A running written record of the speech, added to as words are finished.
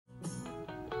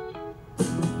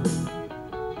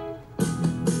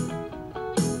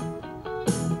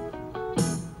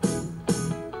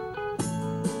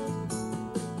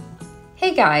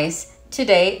Hey guys,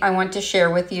 today I want to share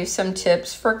with you some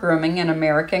tips for grooming an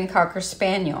American Cocker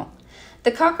Spaniel.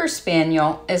 The Cocker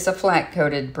Spaniel is a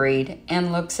flat-coated breed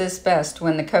and looks its best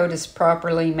when the coat is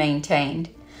properly maintained.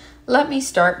 Let me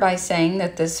start by saying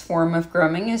that this form of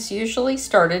grooming is usually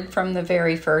started from the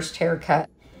very first haircut,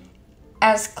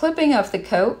 as clipping of the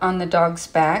coat on the dog's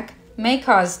back may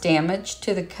cause damage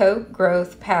to the coat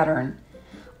growth pattern.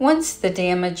 Once the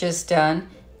damage is done,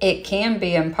 it can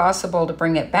be impossible to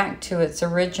bring it back to its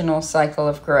original cycle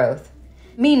of growth,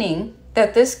 meaning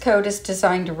that this coat is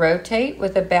designed to rotate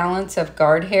with a balance of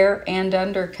guard hair and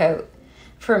undercoat.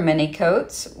 For many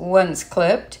coats, once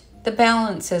clipped, the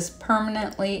balance is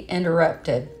permanently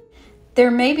interrupted.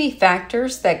 There may be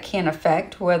factors that can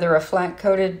affect whether a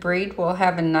flat-coated breed will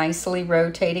have a nicely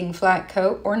rotating flat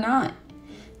coat or not.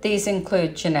 These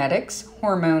include genetics,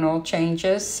 hormonal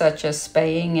changes such as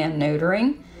spaying and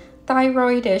neutering,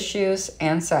 thyroid issues,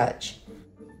 and such.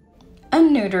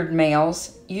 Unneutered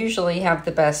males usually have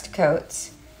the best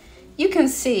coats. You can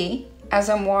see, as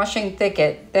I'm washing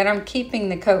Thicket, that I'm keeping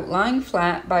the coat lying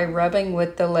flat by rubbing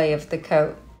with the lay of the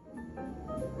coat.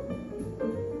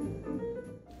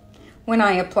 When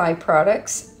I apply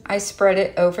products, I spread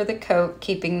it over the coat,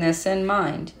 keeping this in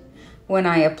mind. When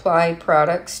I apply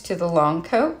products to the long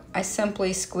coat, I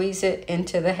simply squeeze it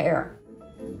into the hair.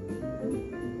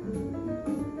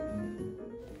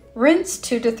 Rinse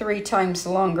 2 to 3 times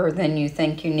longer than you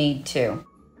think you need to.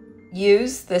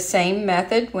 Use the same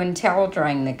method when towel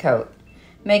drying the coat,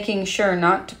 making sure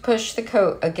not to push the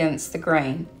coat against the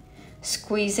grain,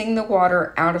 squeezing the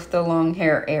water out of the long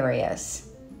hair areas.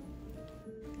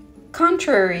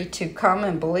 Contrary to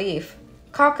common belief,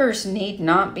 Cockers need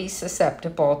not be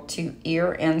susceptible to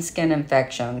ear and skin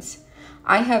infections.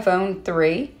 I have owned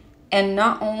 3, and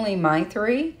not only my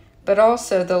 3, but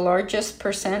also the largest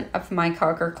percent of my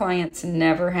Cocker clients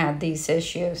never had these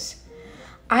issues.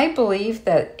 I believe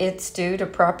that it's due to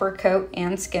proper coat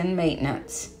and skin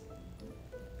maintenance.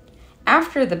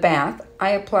 After the bath,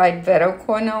 I applied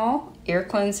Vetoquinol ear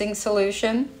cleansing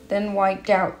solution, then wiped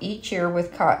out each ear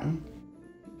with cotton.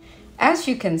 As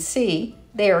you can see,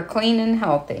 they are clean and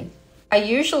healthy. I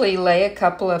usually lay a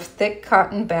couple of thick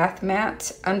cotton bath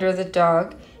mats under the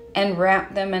dog and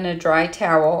wrap them in a dry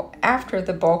towel after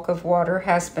the bulk of water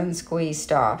has been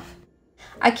squeezed off.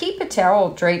 I keep a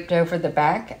towel draped over the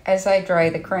back as I dry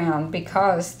the crown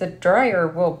because the dryer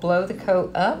will blow the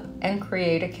coat up and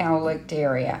create a cowlicked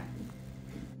area.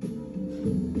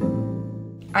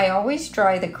 I always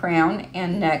dry the crown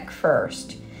and neck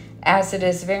first, as it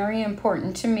is very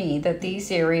important to me that these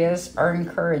areas are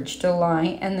encouraged to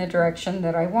lie in the direction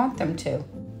that I want them to.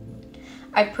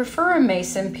 I prefer a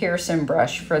Mason Pearson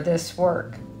brush for this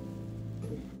work.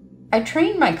 I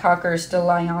train my Cockers to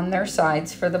lie on their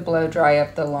sides for the blow dry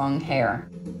of the long hair.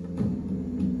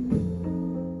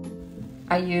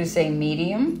 I use a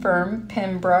medium firm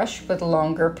pin brush with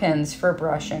longer pins for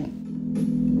brushing.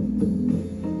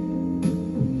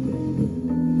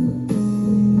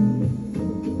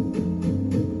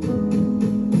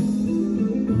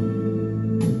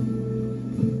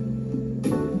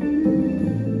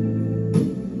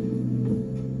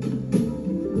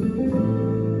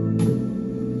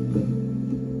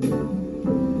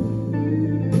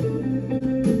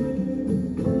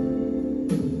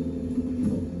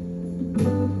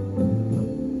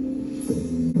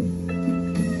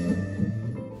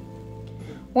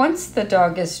 Once the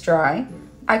dog is dry,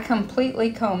 I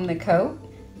completely comb the coat,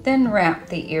 then wrap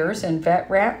the ears in vet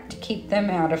wrap to keep them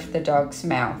out of the dog's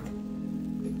mouth.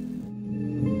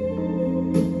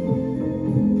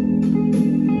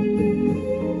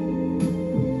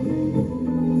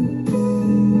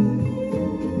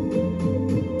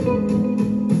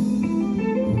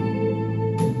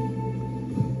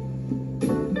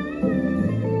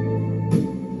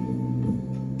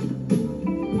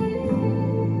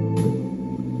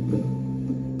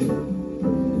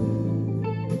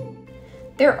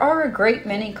 There are a great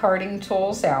many carding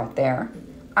tools out there.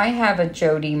 I have a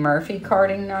Jody Murphy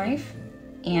carding knife,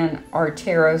 an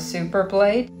Artero Super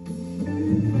Blade,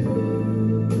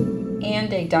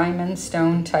 and a diamond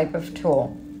stone type of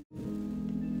tool.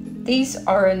 These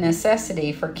are a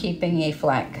necessity for keeping a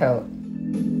flat coat.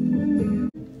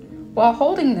 While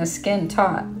holding the skin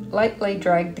taut, lightly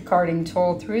drag the carding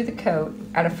tool through the coat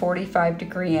at a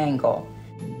 45-degree angle.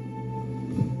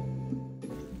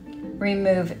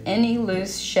 Remove any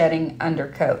loose shedding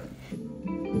undercoat.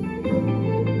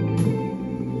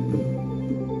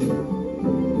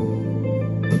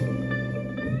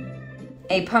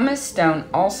 A pumice stone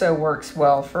also works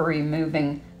well for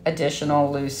removing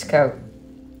additional loose coat.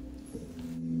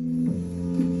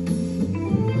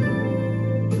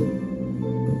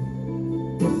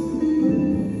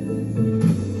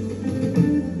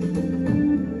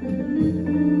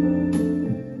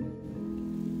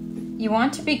 You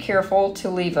want to be careful to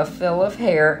leave a fill of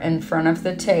hair in front of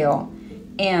the tail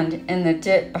and in the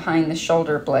dip behind the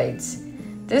shoulder blades.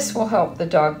 This will help the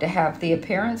dog to have the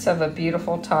appearance of a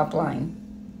beautiful top line.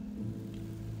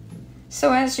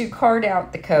 So as you card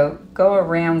out the coat, go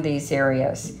around these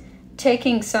areas,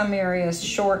 taking some areas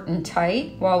short and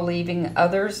tight while leaving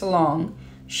others long,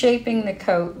 shaping the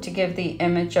coat to give the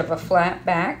image of a flat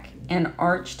back, an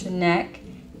arched neck,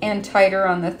 and tighter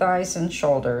on the thighs and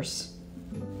shoulders.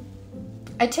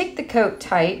 I take the coat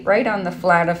tight right on the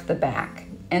flat of the back,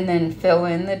 and then fill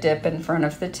in the dip in front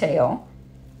of the tail,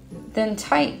 then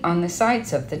tight on the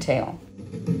sides of the tail.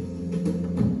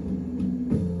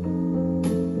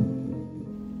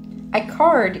 I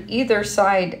card either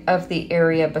side of the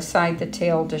area beside the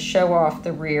tail to show off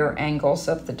the rear angles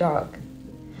of the dog.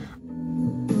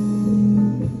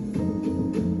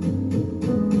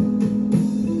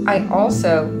 I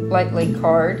also lightly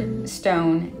card,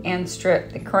 stone, and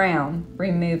strip the crown,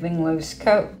 removing loose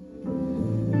coat.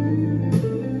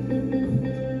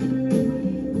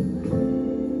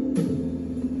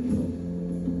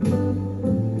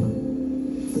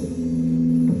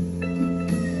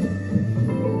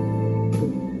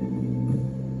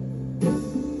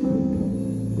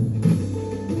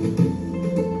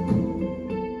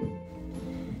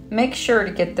 Make sure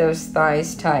to get those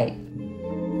thighs tight.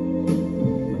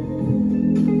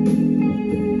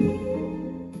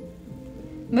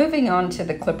 Moving on to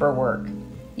the clipper work.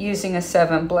 Using a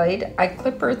 7 blade, I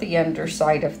clipper the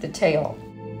underside of the tail.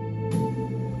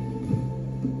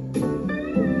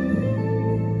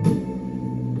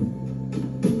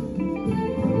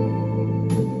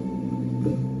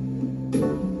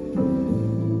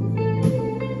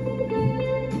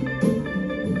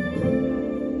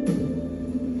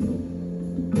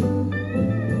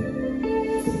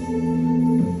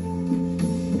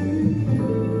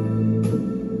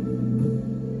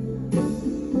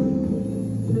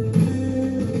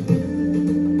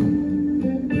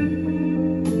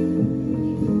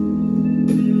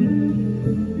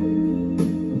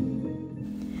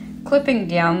 Clipping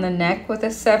down the neck with a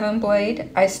 7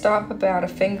 blade, I stop about 1.5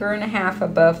 fingers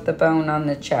above the bone on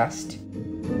the chest.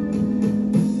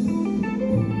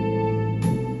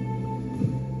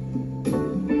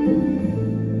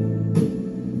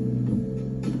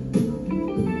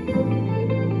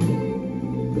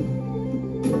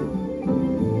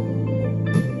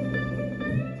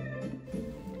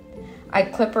 I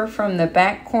clipper from the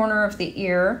back corner of the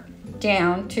ear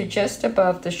down to just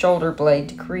above the shoulder blade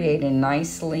to create a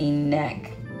nice lean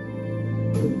neck.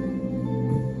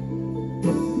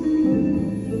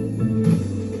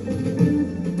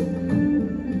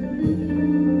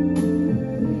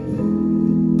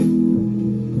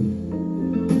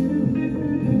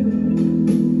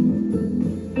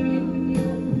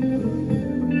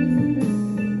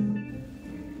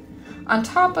 On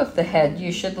top of the head,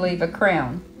 you should leave a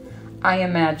crown. I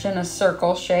imagine a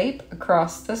circle shape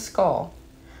across the skull.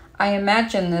 I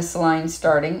imagine this line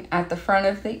starting at the front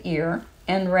of the ear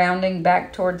and rounding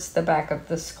back towards the back of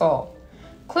the skull.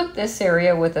 Clip this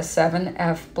area with a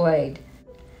 7F blade,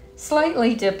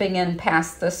 slightly dipping in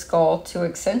past the skull to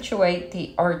accentuate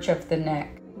the arch of the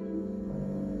neck.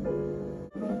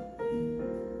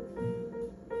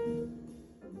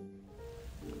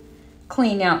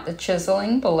 Clean out the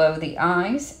chiseling below the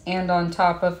eyes and on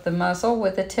top of the muzzle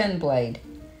with a 10 blade.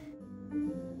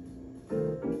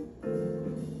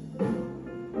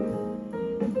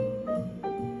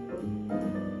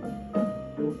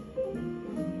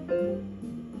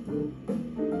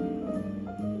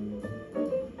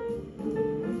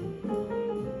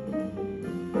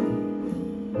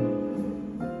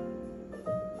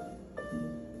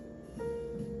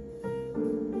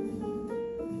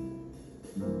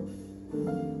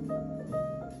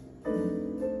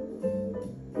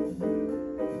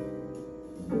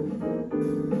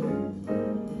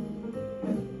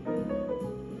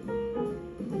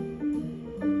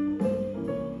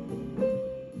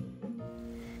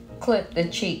 Clip the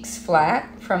cheeks flat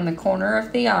from the corner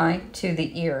of the eye to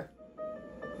the ear.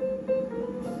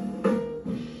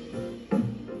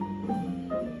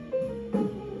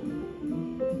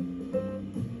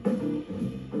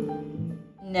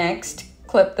 Next,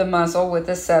 clip the muzzle with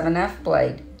a 7F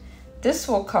blade. This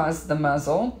will cause the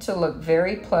muzzle to look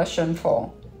very plush and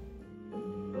full.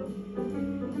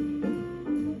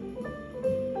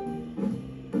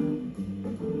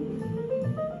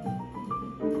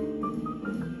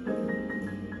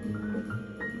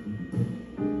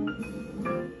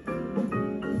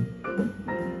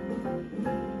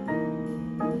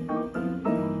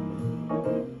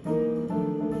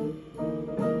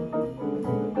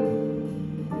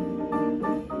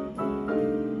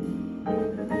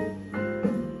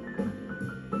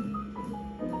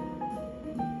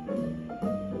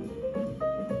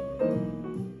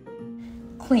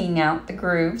 clean out the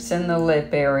grooves in the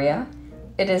lip area.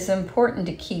 It is important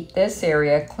to keep this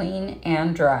area clean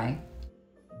and dry.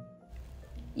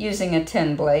 Using a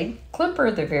 10 blade, clipper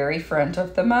the very front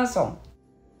of the muzzle.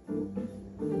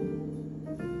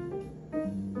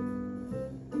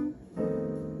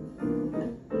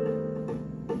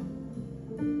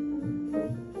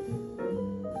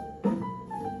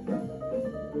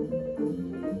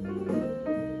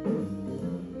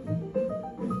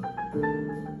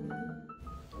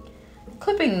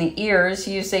 Clipping the ears,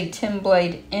 use a 10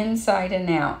 blade inside and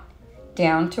out,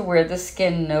 down to where the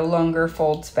skin no longer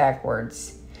folds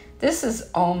backwards. This is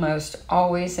almost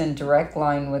always in direct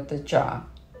line with the jaw.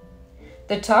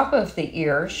 The top of the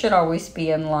ear should always be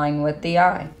in line with the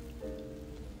eye.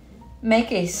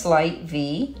 Make a slight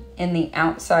V in the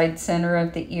outside center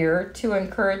of the ear to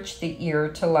encourage the ear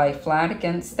to lie flat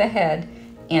against the head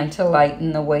and to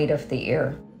lighten the weight of the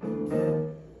ear.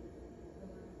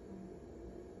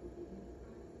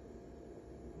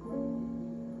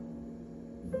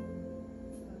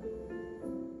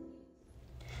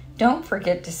 Don't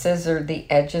forget to scissor the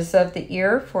edges of the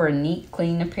ear for a neat,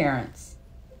 clean appearance.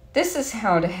 This is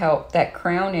how to help that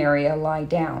crown area lie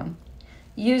down.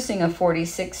 Using a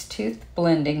 46 tooth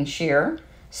blending shear,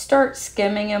 start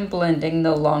skimming and blending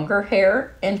the longer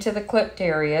hair into the clipped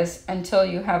areas until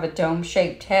you have a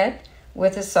dome-shaped head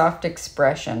with a soft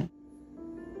expression.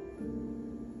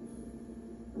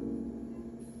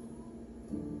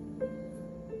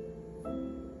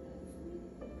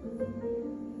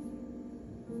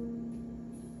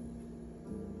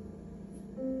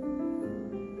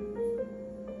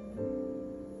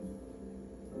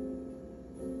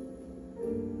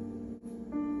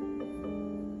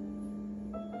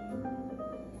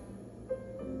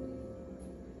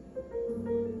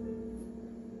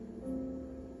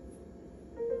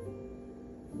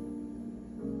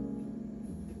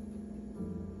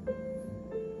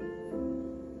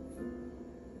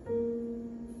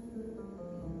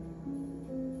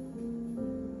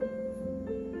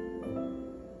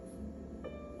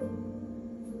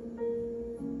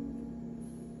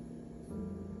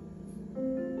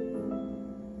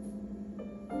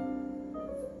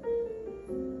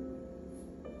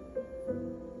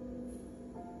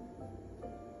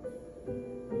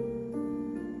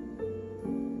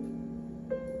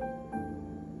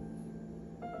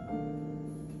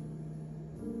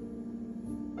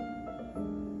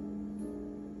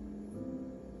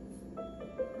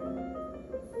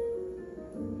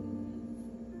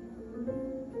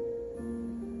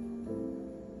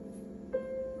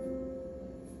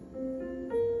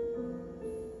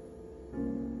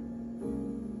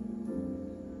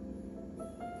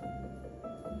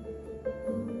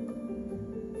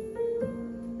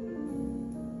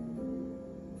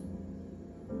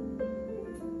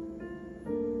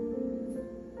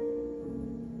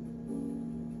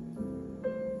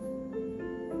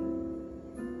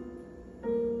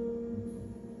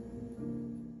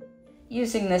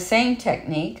 Using the same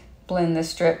technique, blend the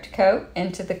stripped coat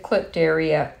into the clipped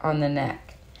area on the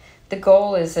neck. The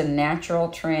goal is a natural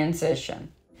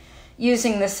transition.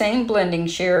 Using the same blending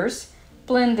shears,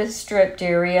 blend the stripped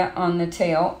area on the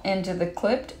tail into the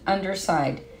clipped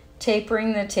underside,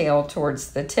 tapering the tail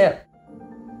towards the tip.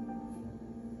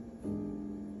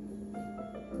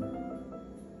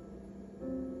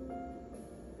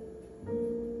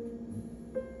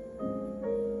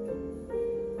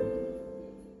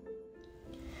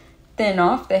 Thin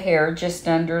off the hair just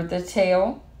under the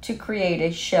tail to create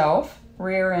a shelf,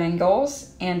 rear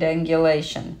angles, and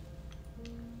angulation.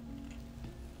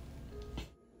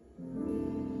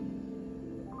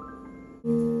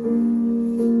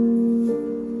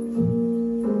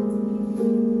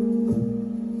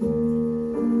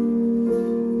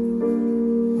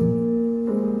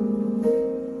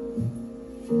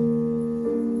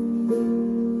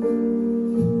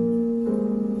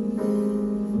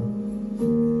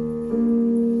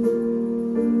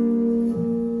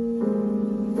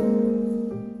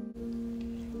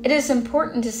 It is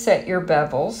important to set your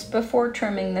bevels before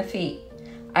trimming the feet.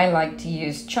 I like to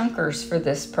use chunkers for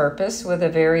this purpose with a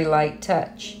very light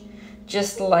touch,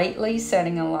 just lightly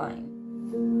setting a line.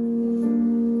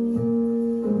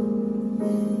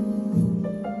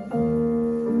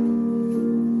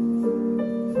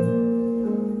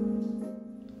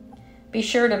 Be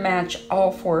sure to match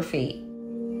all 4 feet.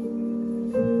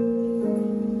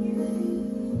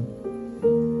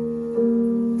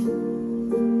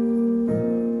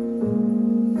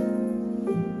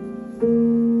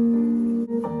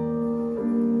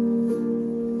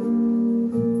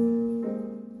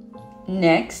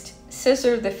 Next,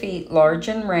 scissor the feet large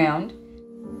and round.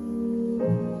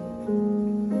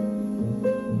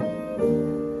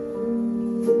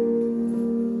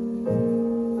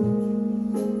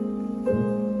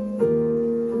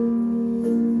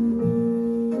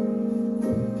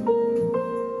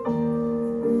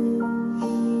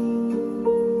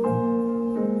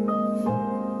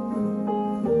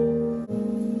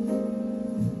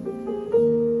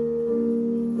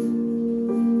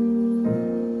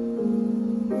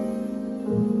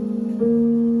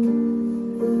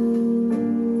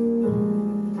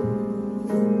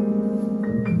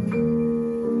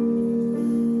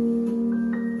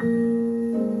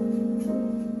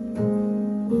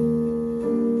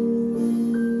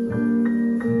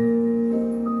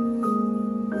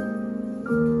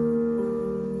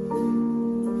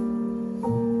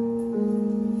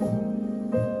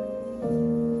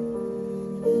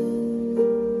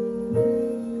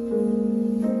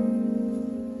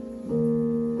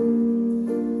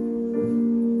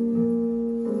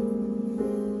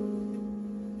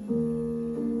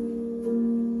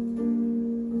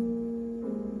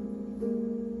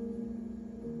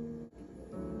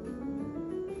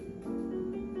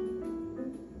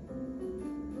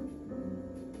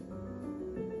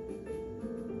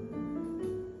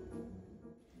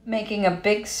 making a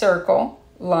big circle,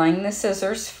 line the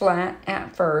scissors flat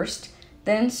at first,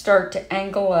 then start to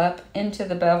angle up into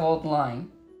the beveled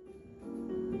line.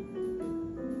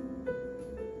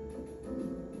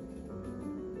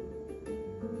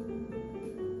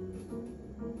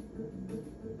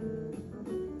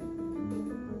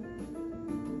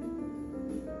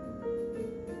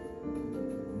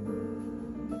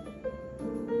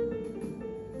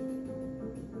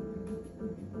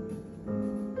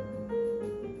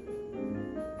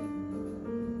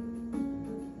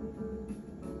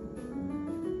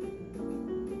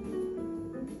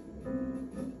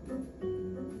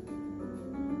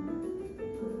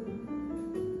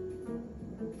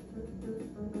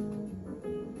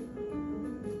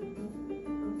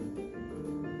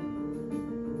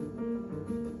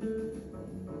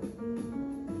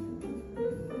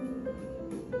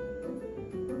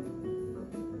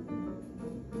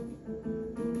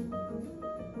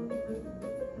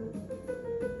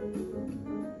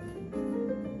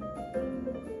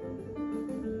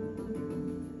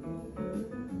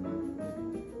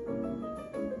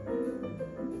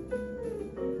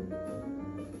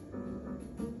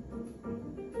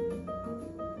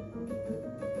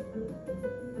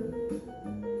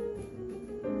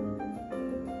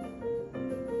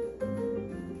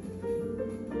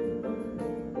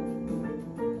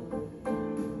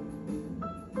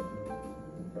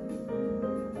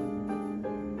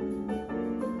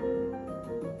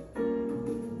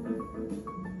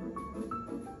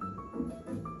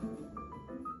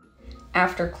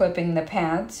 After clipping the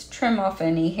pads, trim off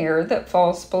any hair that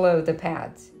falls below the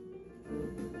pads.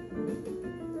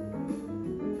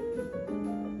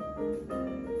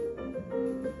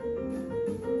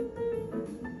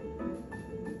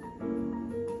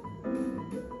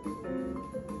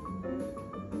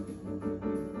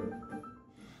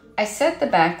 I set the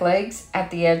back legs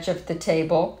at the edge of the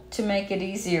table to make it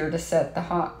easier to set the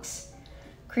hocks.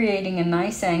 Creating a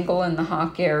nice angle in the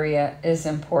hock area is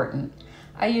important.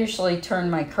 I usually turn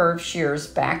my curved shears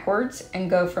backwards and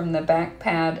go from the back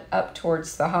pad up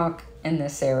towards the hock in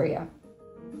this area.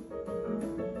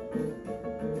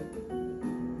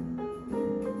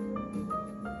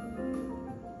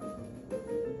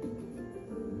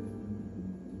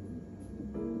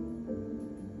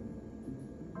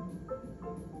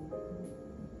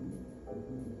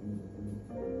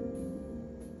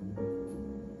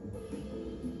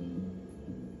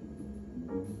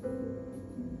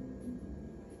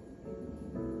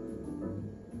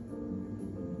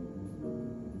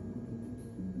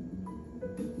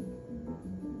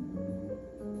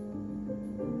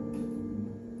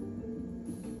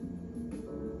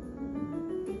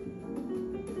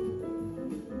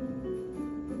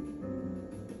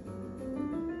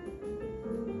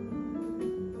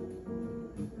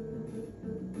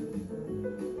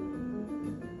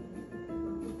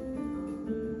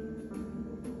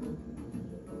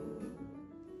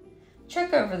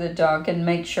 Check over the dog and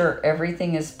make sure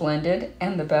everything is blended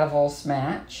and the bevels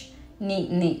match.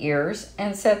 Neaten the ears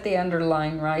and set the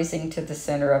underline rising to the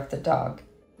center of the dog.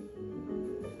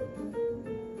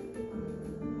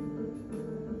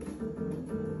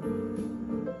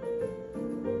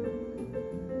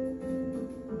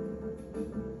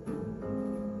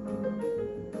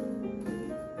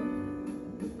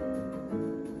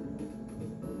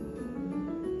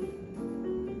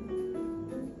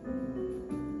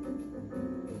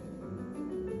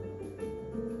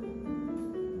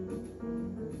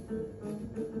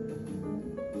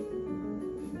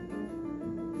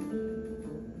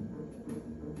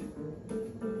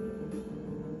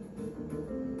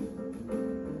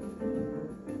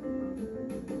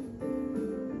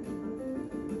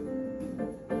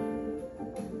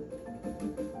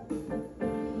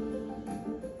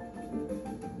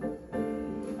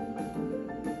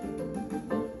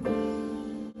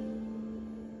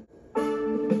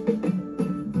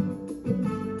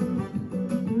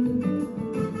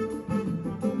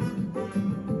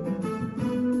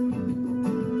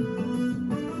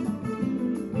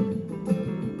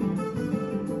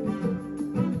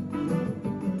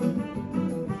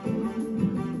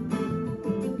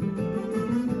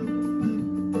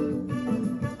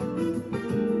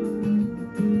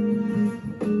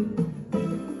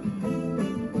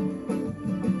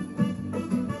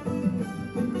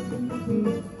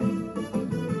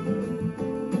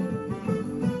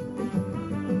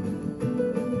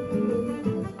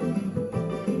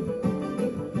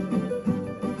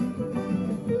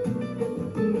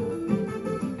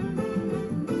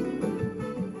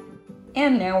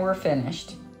 And now we're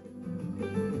finished.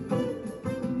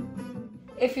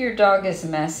 If your dog is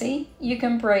messy, you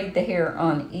can braid the hair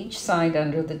on each side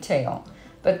under the tail.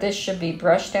 but this should be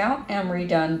brushed out and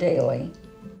redone daily.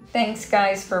 Thanks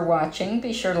guys for watching.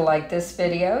 Be sure to like this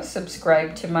video,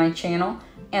 subscribe to my channel,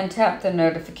 and tap the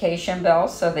notification bell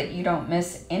so that you don't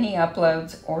miss any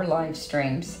uploads or live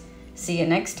streams. See you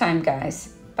next time,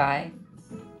 guys. Bye.